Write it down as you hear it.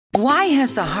Why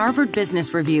has the Harvard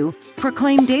Business Review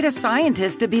proclaimed data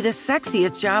scientist to be the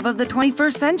sexiest job of the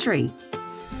 21st century?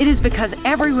 It is because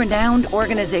every renowned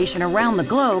organization around the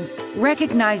globe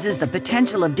recognizes the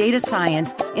potential of data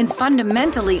science in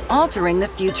fundamentally altering the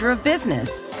future of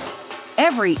business.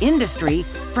 Every industry,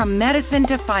 from medicine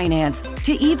to finance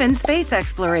to even space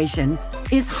exploration,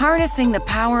 is harnessing the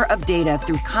power of data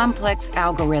through complex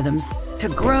algorithms to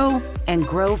grow and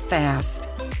grow fast.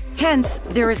 Hence,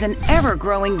 there is an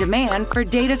ever-growing demand for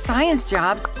data science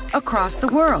jobs across the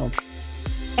world.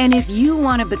 And if you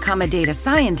want to become a data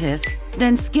scientist,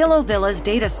 then Skillovilla's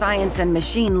Data Science and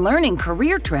Machine Learning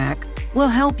career track will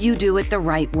help you do it the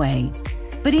right way.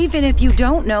 But even if you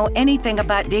don't know anything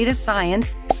about data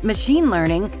science, machine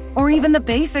learning, or even the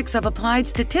basics of applied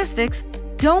statistics,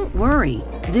 don't worry.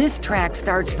 This track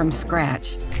starts from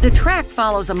scratch. The track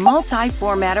follows a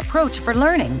multi-format approach for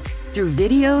learning through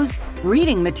videos,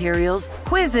 reading materials,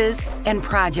 quizzes, and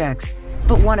projects.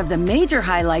 But one of the major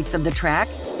highlights of the track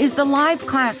is the live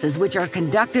classes, which are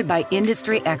conducted by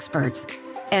industry experts.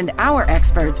 And our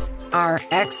experts are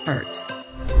experts.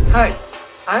 Hi,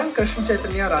 I am Krishna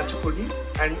Chaitanya Rajapudi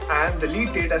and I am the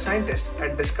lead data scientist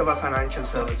at Discover Financial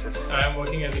Services. I am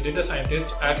working as a data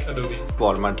scientist at Adobe,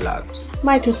 Walmart Labs,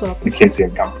 Microsoft,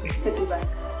 McKinsey & Company, Citibank,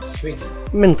 Swiggy,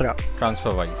 Myntra,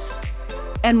 TransferWise.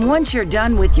 And once you're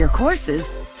done with your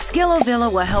courses,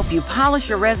 Skillovilla will help you polish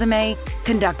your resume,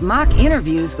 conduct mock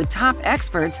interviews with top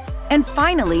experts, and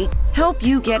finally, help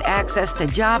you get access to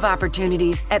job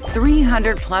opportunities at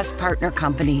 300+ partner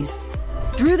companies.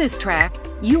 Through this track,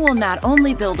 you will not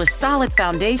only build a solid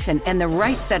foundation and the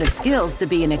right set of skills to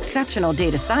be an exceptional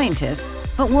data scientist,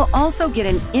 but will also get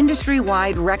an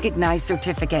industry-wide recognized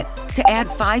certificate to add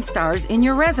 5 stars in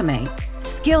your resume.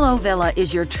 Skillovilla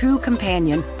is your true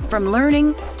companion from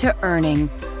learning to earning.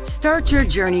 Start your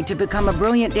journey to become a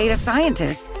brilliant data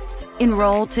scientist.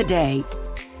 Enroll today.